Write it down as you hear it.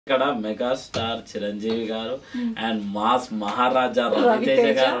ఇక్కడ మెగాస్టార్ చిరంజీవి గారు and mass మహారాజా రవితేజ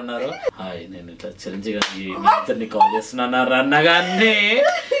గారు ఉన్నారు. హాయ్, నేను ఇట్లా చిరంజీవి గారికి కాల్ చేస్తున్నాను. అన్నగానే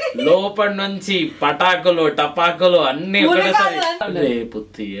లోపల నుంచి పటాకులు టపాకులు అన్ని రేపు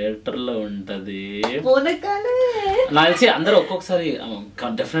థియేటర్ లో ఉంటది. నాల్సి అందరూ ఒక్కొక్కసారి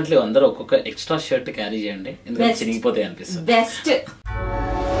డెఫినెట్లీ అందరూ ఒక్కొక్క ఎక్స్ట్రా షర్ట్ క్యారీ చేయండి, ఎందుకంటే చినిగిపోతాయి అనిపిస్తుంది.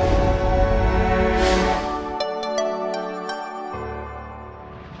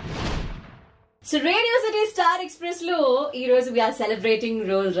 So Radio City Star Express lo ee roju we are celebrating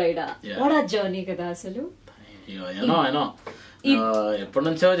Roll Rida. What a journey kada asalu. I know. ఎప్పటి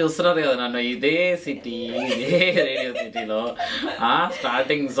నుంచో చూస్తున్నారు కదా నన్ను ఇదే సిటీ, ఇదే రేడియో సిటీలో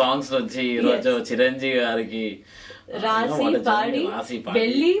స్టార్టింగ్ సాంగ్స్ నుంచి ఈ రోజు చిరంజీవి గారికి రాసి పాడి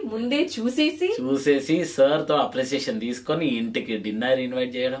వెళ్ళి ముందే చూసేసి సార్ తో అప్రిసియేషన్ తీసుకొని ఇంటికి డిన్నర్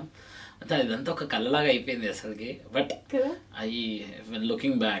ఇన్వైట్ చేయడం అంటే ఇదంతా ఒక కళ్ళలాగా అయిపోయింది అసలుకి. But I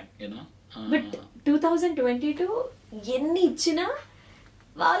looking back you know but 2022 ఎన్ని ఇచ్చినా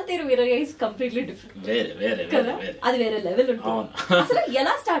Waltair Veeraiah is completely different. వేరే అది వేరే లెవెల్ ఉంటుంది. అసలు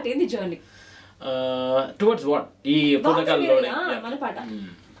ఎలా స్టార్ట్ అయింది జర్నీ టువర్డ్స్ వాట్ ఈ పూనకాలు లోడింగ్ మన పాట?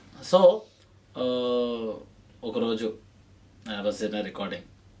 సో ఒకరోజు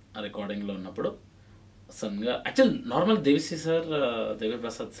రికార్డింగ్ లో ఉన్నప్పుడు సడన్ గా actual normal Devi Sri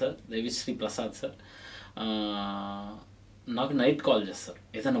Prasad sir నాకు నైట్ కాల్ చేస్తారు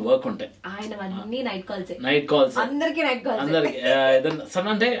ఏదైనా వర్క్ ఉంటే. నైట్ కాల్స్ అందరికి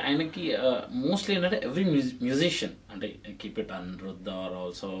సడన్ అంటే ఆయనకి మోస్ట్లీ ఏంటంటే ఎవ్రీ మ్యూజిషియన్ అంటే keep it Aniruddha are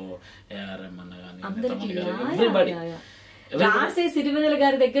also ARM అన్న కానీ ఎవ్రీబడి సిరివెన్నెల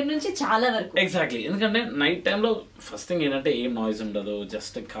గారి దగ్గర నుంచి చాలా వరకు ఎగ్జాక్ట్లీ. ఎందుకంటే నైట్ టైంలో ఫస్ట్ థింగ్ ఏంటంటే ఏం నాయిస్ ఉండదు,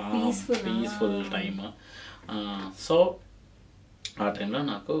 just com peaceful time. So ఆ టైంలో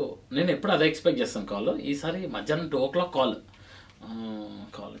నేను ఎప్పుడు అదే ఎక్స్పెక్ట్ చేస్తాను కాల్. ఈసారి మధ్యాహ్నం 2 o'clock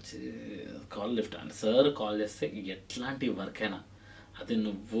call lift and sir call చేస్తే ఎట్లాంటి వర్క్ అయినా అది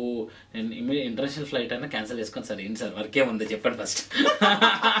నువ్వు నేను ఇంటర్నేషనల్ ఫ్లైట్ అయినా క్యాన్సిల్ చేసుకొని సార్ ఏంటి సార్ వర్క్ ఏముంది చెప్పండి ఫస్ట్.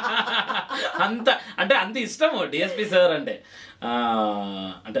 అంత ఇష్టము డిఎస్పి సార్ అంటే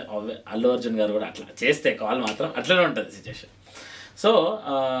అల్లు అర్జున్ గారు కూడా అట్లా చేస్తే కాల్ మాత్రం అట్లనే ఉంటుంది సిచ్యువేషన్. సో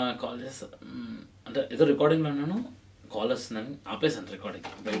కాల్ చేస్తా అంటే ఏదో రికార్డింగ్లో ఉన్నాను, కాల్ వస్తుందని ఆపేసాను రికార్డింగ్,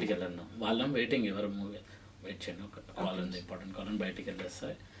 బయటికి వెళ్ళాను. వాళ్ళని వెయిటింగ్ ఎవరు మూవీ వెయిట్ చేయండి, ఒక కాల్ ఉంది ఇంపార్టెంట్ కాల్ అని బయటికి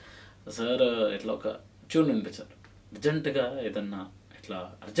వెళ్ళేస్తాయి. సార్ ఇట్లా ఒక ట్యూన్ వినిపించారు, అర్జెంటుగా ఏదన్నా ఇట్లా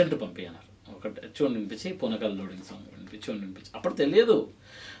అర్జెంట్ పంపించన్నారు. ఒక ట్యూన్ వినిపించి పూనకాలు లోడింగ్ సాంగ్ వినిపించి అప్పుడు తెలియదు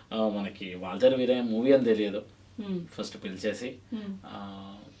మనకి వాల్తేర్ వీరయ్య మూవీ అని తెలియదు. ఫస్ట్ పిలిచేసి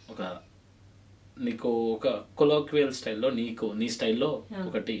నీకు ఒక కొలోక్వియల్ స్టైల్లో నీ స్టైల్లో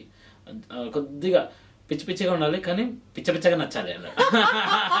ఒకటి కొద్దిగా పిచ్చి పిచ్చిగా ఉండాలి కానీ పిచ్చగా నచ్చాలి అన్నాడు.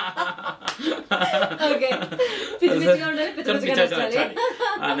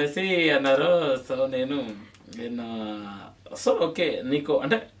 అనేసి అన్నారు. సో నేను సో ఓకే నీకు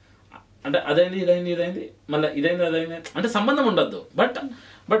అంటే అదైంది ఇదైంది మళ్ళీ ఇదైంది అంటే సంబంధం ఉండద్దు.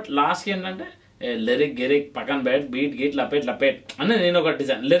 బట్ లాస్ట్కి ఏంటంటే లిరిక్ పక్కన బెట్ బీట్ గీట్ లపేట్ అని నేను ఒక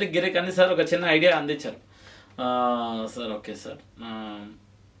డిజైన్ లిరిక్ అని సార్ ఒక చిన్న ఐడియా అందించారు. సార్ ఓకే సార్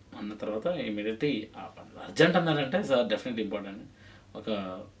అన్న తర్వాత ఇమీడియట్లీ అర్జెంట్ అన్నారంటే సార్ డెఫినెట్లీ ఇంపార్టెంట్ ఒక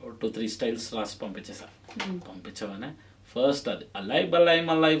 2-3 స్టైల్స్ రాసి పంపించామనే ఫస్ట్ అది అల్లై బల్లై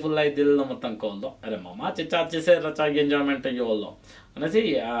మల్లై ఫుల్లై దిల్లో మొత్తం కోల్దో అరే మమ్మా చేసే రచా ఎంజాయ్మెంట్ అయ్యోల్దో అనేసి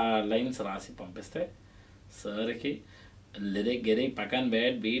ఆ లైన్స్ రాసి పంపిస్తే సార్కి లిరిక్ పక్కన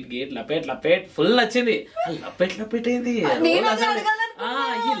బెట్ బీట్ గీట్ లపేట్ ఫుల్ నచ్చింది. లపేట్ ఏంది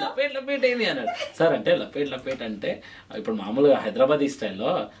ఈ లపేట్ ఏంది అన్నాడు. సార్ అంటే లపేట్ అంటే ఇప్పుడు మామూలుగా హైదరాబాదీ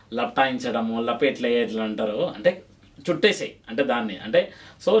స్టైల్లో లప్టాయించడము లపేట్లే ఎట్లా అంటారు అంటే చుట్టేసాయి అంటే దాన్ని అంటే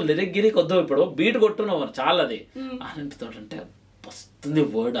సో లిరిక్ వద్దు ఇప్పుడు బీట్ కొట్టున్నావు చాలా అది అంటే వస్తుంది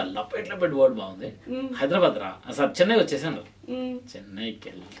వర్డ్ లపేట్ వర్డ్ బాగుంది. హైదరాబాద్ రా సార్ చెన్నై వచ్చేసాను. చెన్నైకి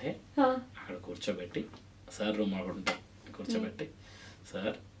వెళ్తే అక్కడ కూర్చోబెట్టి సార్ రూమ్ ఆడుకుంటా కూర్చోబెట్టి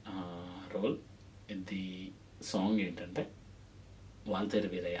సార్ రోల్ ఇది సాంగ్ ఏంటంటే వాల్తేరు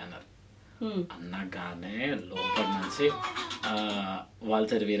వీరయ్య అన్నారు. అన్నగానే లోపల నుంచి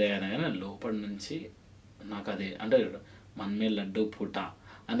వాల్తేరు వీరయ్య అనగానే లోపల నుంచి నాకు అది అంటే మన్మే లడ్డు పూట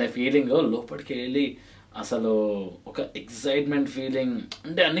అనే ఫీలింగ్ లోపలికి వెళ్ళి అసలు ఒక ఎక్సైట్మెంట్ ఫీలింగ్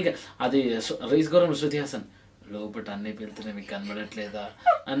అంటే అన్ని అది రైస్ గౌరవం శృతి హాసన్ లోపల అన్నీ వెళ్తున్నాయి మీకు కనబడట్లేదా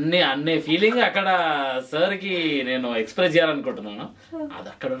అన్ని ఫీలింగ్ అక్కడ సార్కి నేను ఎక్స్ప్రెస్ చేయాలనుకుంటున్నాను. అది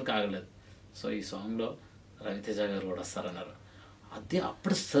అక్కడ వరకు ఆగలేదు. సో ఈ సాంగ్లో రవితేజ గారు కూడా వస్తారన్నారు. అది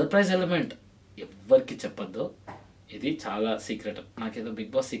అప్పుడు సర్ప్రైజ్ ఎలిమెంట్ ఎవ్వరికి చెప్పొద్దు, ఇది చాలా సీక్రెట్. నాకేదో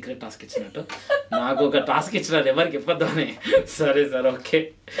బిగ్ బాస్ సీక్రెట్ టాస్క్ ఇచ్చినట్టు నాకు ఒక టాస్క్ ఇచ్చినారు ఎవరికి చెప్పొద్దు అని. సరే సార్ ఓకే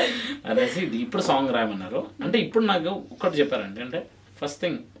అనేసి ఇప్పుడు సాంగ్ రాయమన్నారు. అంటే ఇప్పుడు నాకు ఒక్కటి చెప్పారంటే అంటే ఫస్ట్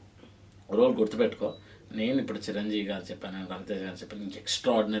థింగ్ రోల్ గుర్తుపెట్టుకో, నేను ఇప్పుడు చిరంజీవి గారు చెప్పాను, రవితేజ గారు చెప్పాను, ఇంక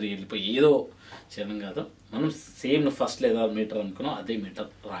ఎక్స్ట్రాడినరీ వెళ్ళిపోయి ఏదో చేయడం కాదు. మనం సేమ్ ఫస్ట్ లేదా మీటర్ అనుకున్నాం, అదే మీటర్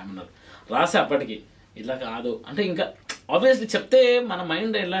రాయమన్నారు. రాసే అప్పటికి ఇలా కాదు అంటే ఇంకా ఆబ్వియస్లీ చెప్తే మన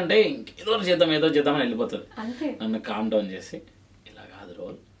మైండ్ ఎలా అంటే ఇంకేదో చేద్దామని వెళ్ళిపోతుంది. నన్ను కామ్ డౌన్ చేసి ఇలా కాదు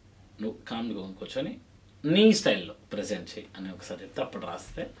రోల్, నువ్వు కామ్గా కూర్చొని నీ స్టైల్లో ప్రజెంట్ చేయి అని ఒకసారి చెప్తే అప్పుడు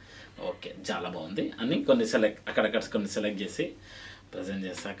రాస్తే ఓకే చాలా బాగుంది అని కొన్ని అక్కడక్కడ కొన్ని సెలెక్ట్ చేసి ప్రజెంట్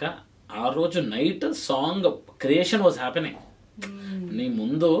చేశాక ఆ రోజు night song creation was happening. నీ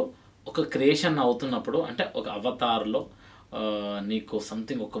ముందు ఒక క్రియేషన్ అవుతున్నప్పుడు అంటే ఒక అవతార్లో నీకు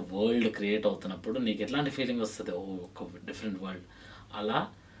సంథింగ్ ఒక వరల్డ్ క్రియేట్ అవుతున్నప్పుడు నీకు ఎట్లాంటి ఫీలింగ్ వస్తుంది, ఓ ఒక డిఫరెంట్ వరల్డ్. అలా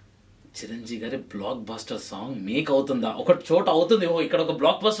చిరంజీవి గారి బ్లాక్ బస్టర్ సాంగ్ మేక్ అవుతుందా, ఒక చోట అవుతుంది, ఓ ఇక్కడ ఒక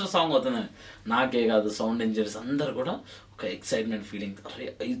బ్లాక్ బస్టర్ సాంగ్ అవుతుందని నాకే కాదు సౌండ్ ఇంజనీర్స్ అందరు కూడా ఒక ఎక్సైట్మెంట్ ఫీలింగ్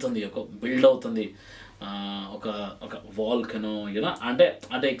అవుతుంది, ఒక బిల్డ్ అవుతుంది, ఒక ఒక వాల్కనో యూనో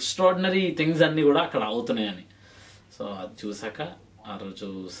అంటే ఎక్స్ట్రాడినరీ థింగ్స్ అన్నీ కూడా అక్కడ అవుతున్నాయని. సో అది చూసాక ఆ రోజు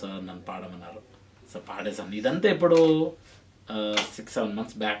సార్ నన్ను పాడమన్నారు. సో పాడేసాను. ఇదంతా ఇప్పుడు 6-7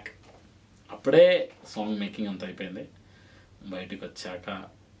 months బ్యాక్. అప్పుడే సాంగ్ మేకింగ్ అంతా అయిపోయింది. బయటికి వచ్చాక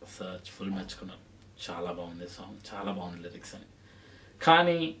సార్ ఫుల్ మెచ్చుకున్నారు, చాలా బాగుంది సాంగ్, చాలా బాగుంది లిరిక్స్ అని.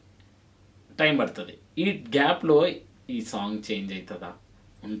 కానీ టైం పడుతుంది. ఈ గ్యాప్లో ఈ సాంగ్ చేంజ్ అవుతుందా,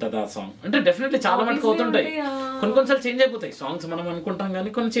 ఉంటుందా సాంగ్ అంటే డెఫినెట్లీ చాలా మటుకు అవుతుంటాయి. కొన్నిసార్లు చేంజ్ అయిపోతాయి సాంగ్స్, మనం అనుకుంటాం కానీ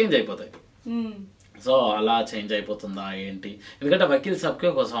కొన్ని చేంజ్ అయిపోతాయి. సో అలా చేంజ్ అయిపోతుందా ఏంటి, ఎందుకంటే వకీల్ సాబ్కి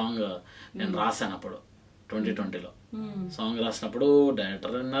ఒక సాంగ్ నేను రాశాను అప్పుడు 2020లో. సాంగ్ రాసినప్పుడు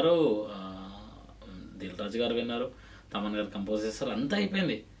డైరెక్టర్ విన్నారు, దిల్ రాజు గారు విన్నారు, తమన్ గారు కంపోజ్ చేస్తారు, అంతా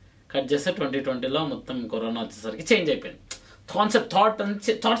అయిపోయింది. కట్ చేస్తే 2020లో మొత్తం కరోనా వచ్చేసరికి చేంజ్ అయిపోయింది. కాన్సెప్ట్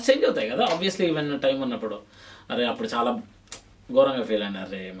థాట్స్ చేంజ్ అవుతాయి కదా ఆబ్వియస్లీ. ఈవెన్ టైం ఉన్నప్పుడు అరే అప్పుడు చాలా ఘోరంగా ఫీల్ అయినా,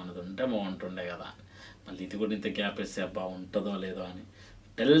 అరే మనది ఉంటే బాగుంటుండే కదా, మళ్ళీ ఇది కూడా ఇంత గ్యాప్ ఇస్తే అబ్బా ఉంటుందో లేదో అని.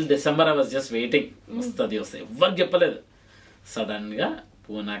 Till December I was just waiting, వస్తుంది ఎవరికి చెప్పలేదు. సడన్గా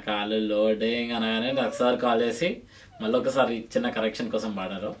పూనకాలు లోడింగ్ అనగానే నాకు సార్ కాల్ చేసి మళ్ళీ ఒకసారి చిన్న కరెక్షన్ కోసం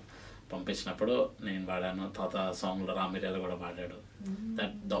పాడారు. పంపించినప్పుడు నేను పాడాను, తర్వాత సాంగ్లో రామిర్యాల కూడా పాడాడు.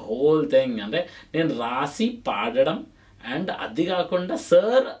 దట్ ద హోల్ థింగ్ అంటే నేను రాసి పాడడం అండ్ అది కాకుండా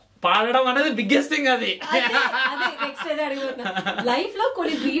సార్ పాడడం అనేది బిగ్గెస్ట్ థింగ్. అది లైఫ్ లో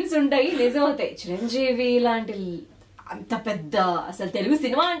కొన్ని డ్రీమ్స్ ఉంటాయి, నిజం అవుతాయి. చిరంజీవి లాంటి అంత పెద్ద అసలు తెలుగు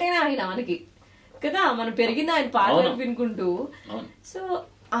సినిమా అంటేనే ఆయన మనకి కదా, మనం పెరిగింది ఆయన పాటలు వినుకుంటూ. సో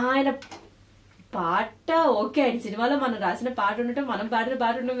ఆయన పాట ఓకే, ఆయన సినిమాలో మనం రాసిన పాట ఉండటం, మనం పాడిన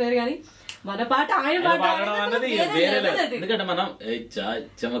పాట ఉండటం వేరు, కానీ మన పాట ఆయన పాడడం అనేది వేరే. ఎందుకంటే మనం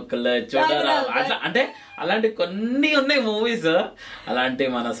చూడరా అట్లా అంటే అలాంటి కొన్ని ఉన్నాయి మూవీస్, అలాంటి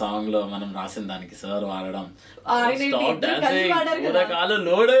మన సాంగ్ లో మనం రాసిన దానికి సార్ వాడడం పూనకాలు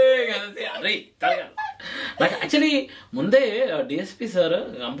లోడింగ్ అనేసి. అరే నాకు యాక్చువల్లీ ముందే డిఎస్పి సార్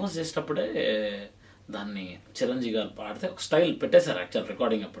కంపోజ్ చేసేటప్పుడే దాన్ని చిరంజీవి గారు పాడితే ఒక స్టైల్ పెట్టేశారు యాక్చువల్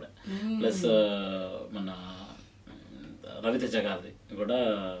రికార్డింగ్ అప్పుడే. ప్లస్ మన రవితేజ గారిది కూడా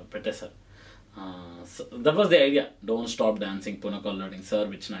పెట్టేశారు. That was the idea, don't stop dancing పూనకాలు loading sir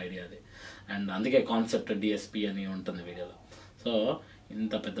ఇచ్చిన ఐడియా అది. అండ్ అందుకే కాన్సెప్ట్ డిఎస్పి అని ఉంటుంది వీడియోలో. సో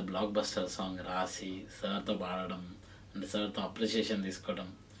ఇంత పెద్ద బ్లాక్ బస్టర్ సాంగ్ రాసి సార్తో పాడడం అండ్ సార్తో అప్రిషియేషన్ తీసుకోవడం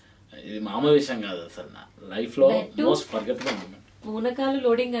ఇది మామూలు విషయం కాదు అసలు. నా లైఫ్లో మోస్ట్ ఫర్గెటబుల్ మూమెంట్. పూనకాలు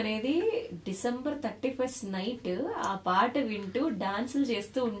లోడింగ్ అనేది December 31st నైట్ ఆ పాట వింటూ డాన్సులు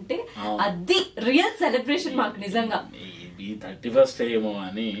చేస్తూ ఉంటే అది రియల్ సెలబ్రేషన్ మాకు నిజంగా. ఈ 31st ఏమో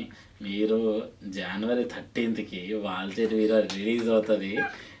అని మీరు January 13th Voltaire Veeraiah release అవుతుంది.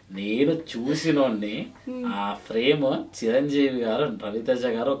 నేను చూసినోడిని ఆ ఫ్రేమ్ చిరంజీవి గారు రవితేజ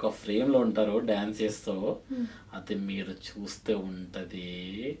గారు ఒక ఫ్రేమ్ లో ఉంటారు డాన్స్ చేస్తూ, అది మీరు చూస్తే ఉంటది.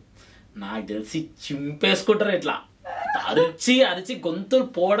 నాకు తెలిసి చింపేసుకుంటారు ఇట్లా అరిచి అరిచి గొంతులు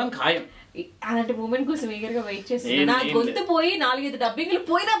పోవడం ఖాయం. అలాంటి మూమెంట్ కోసం ఈగర్గా వెయిట్ చేస్తున్నా. గొంతు పోయి 4-5 డబ్బింగ్లు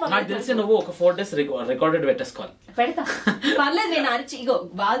పోయినా నాకు తెలిసి నువ్వు ఒక 4 days రికార్డెడ్ పెట్టేసుకోవాలి. పెడతా పర్లేదు. నేను అరిచి ఇగో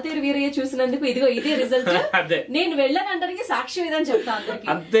వాల్తేరు వీరయ్య చూసినందుకు ఇదిగో ఇదే రిజల్ట్. నేను వెళ్ళానంటానికి సాక్ష్యం ఇదని చెప్తా అందరికి.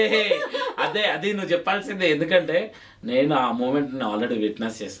 అంతే, అదే అది నువ్వు చెప్పాల్సిందే. ఎందుకంటే నేను ఆ మూమెంట్ ని ఆల్రెడీ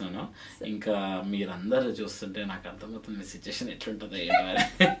విట్నెస్ చేసినాను. ఇంకా మీరందరూ చూస్తుంటే నాకు అర్థమవుతుంది మీ సిచ్యుయేషన్ ఎట్లుంటుందో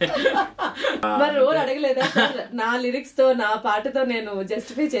మరి రోజు అడగలేదా నా లిరిక్స్ తో నా పాటతో నేను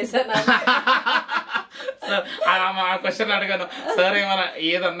జస్టిఫై చేశాను. ఆ క్వశ్చన్ అడగాను సార్, ఏమన్నా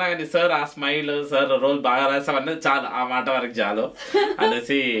ఏదన్నా కానీ సార్ ఆ స్మైల్ సార్ రోల్ బాగా రాసామన్నది చాలు, ఆ మాట వరకు చాలు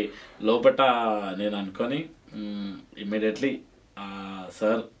అనేసి లోపట నేను అనుకొని ఇమ్మీడియట్లీ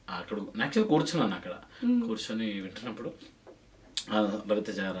సార్ అక్కడ యాక్చువల్ కూర్చున్నాను. అక్కడ కూర్చొని వింటున్నప్పుడు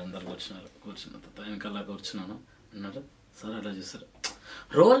రవితేజ గారు అందరు కూర్చున్న తర్వాత వెనకాల కూర్చున్నాను అన్నారు. సార్ అట్లా చూసారు,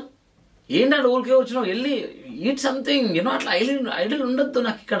 రోల్ ఏంటంటే ఊరికే వచ్చినావు, వెళ్ళి ఈట్ సంథింగ్ యూనో, అట్లా ఐడియల్ ఉండొద్దు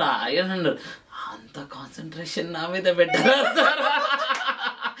నాకు ఇక్కడ అన్నారు. అంత కాన్సన్ట్రేషన్ నా మీద పెట్టారా సార్,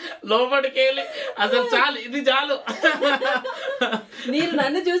 లోపలికి వెళ్ళి అసలు చాలు, ఇది చాలు, మీరు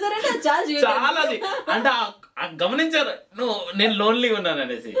నన్ను చూసారంటే చాలా అది అంటే గమనించారు నువ్వు నేను లోన్లీ ఉన్నాను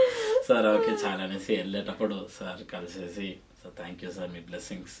అనేసి. సార్ ఓకే చాలా అనేసి వెళ్ళేటప్పుడు sir కలిసేసి, sir thank you sir, me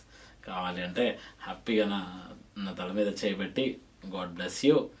blessings కావాలి అంటే హ్యాపీగా నా తల మీద చేయబెట్టి గాడ్ బ్లెస్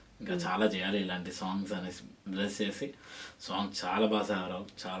యూ, ఇంకా చాలా చేయాలి ఇలాంటి సాంగ్స్ అనేసి బ్లెస్ చేసి, సాంగ్ చాలా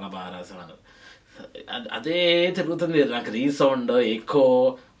బాగా రాసేవారు. అదే తిరుగుతుంది నాకు రీసౌండ్ ఎక్కువ.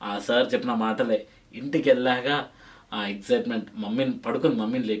 ఆ సార్ చెప్పిన మాటలే ఇంటికి వెళ్ళాక ఆ ఎగ్జైట్మెంట్, మమ్మీని పడుకుని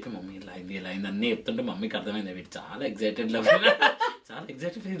మమ్మీని లేపి, మమ్మీ ఇలా అయింది అన్నీ చెప్తుంటే మమ్మీకి అర్థమైంది వీటి చాలా ఎగ్జైటెడ్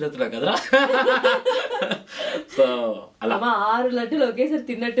ఫీల్ అవుతున్నా కదరా. సో అలా 6 లడ్డులు ఒకేసారి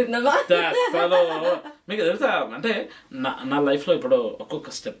తిన్నట్టుందమ్మా. అసలు మీకు తెలుసా అంటే నా లైఫ్లో ఇప్పుడు ఒక్కొక్క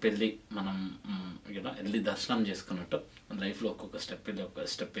స్టెప్ వెళ్ళి మనం వెళ్ళి దర్శనం చేసుకున్నట్టు లైఫ్లో ఒక్కొక్క స్టెప్ వెళ్ళి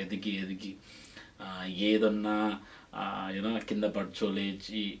ఒక్కొక్క స్టెప్ ఎదిగి ఏదన్నా కింద పడుచో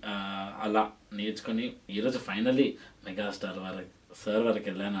లేచి అలా నేర్చుకొని ఈరోజు ఫైనలీ మెగాస్టార్ సార్ వరకు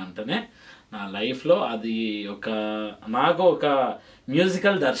వెళ్ళాను అంటేనే నా లైఫ్లో అది నాకు ఒక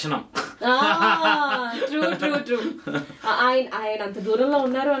మ్యూజికల్ దర్శనం. ఆయన అంత దూరంలో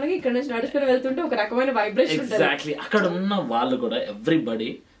ఉన్నారు అని ఇక్కడ నుంచి నడుచుకుని వెళ్తుంటే ఒక రకమైన వైబ్రేషన్. ఎగ్జాక్ట్లీ, అక్కడ ఉన్న వాళ్ళు కూడా everybody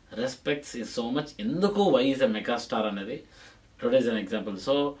respects is so much. ఎందుకు వై ఇస్ ఎ మెగాస్టార్ అనేది టుడేస్ అన్ ఎగ్జాంపుల్.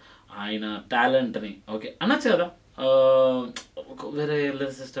 సో ఆయన టాలెంట్ని ఓకే అనొచ్చు కదా, వేరే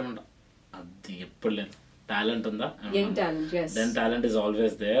సిస్టమ్ అది ఎప్పుడు లేదు. టాలెంట్ ఉందా, then talent is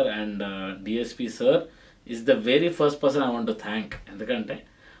always there. And DSP sir is the very first person I want to thank. ఎందుకంటే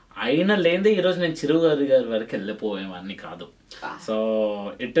ఆయన లేదే ఈరోజు నేను చిరుగారి గారి వరకు వెళ్ళిపోయేవాన్ని కాదు. So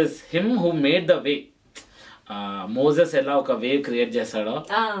it is him who made the way. Moses ఎలా ఒక వే క్రియేట్ చేశాడో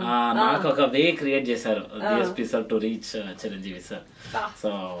నాకు ఒక వే క్రియేట్ చేశారు DSP sir to reach Chiranjeevi sir. So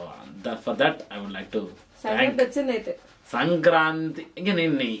for that I would like to thank. Sankranti ఇంకా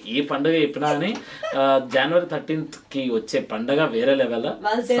నేను ఏ పండుగ చెప్పినా కానీ జనవరి 13th కి వచ్చే పండుగ వేరే లెవెల్.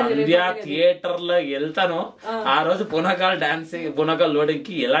 సంధ్య థియేటర్ లో వెళ్తాను ఆ రోజు పూనకాలు లోడింగ్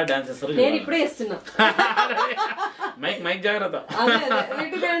కి ఎలా డాన్స్ చేస్తారు మైక్ జాగ్రత్త.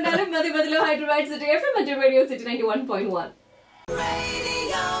 Hyderabad city FM 91.1.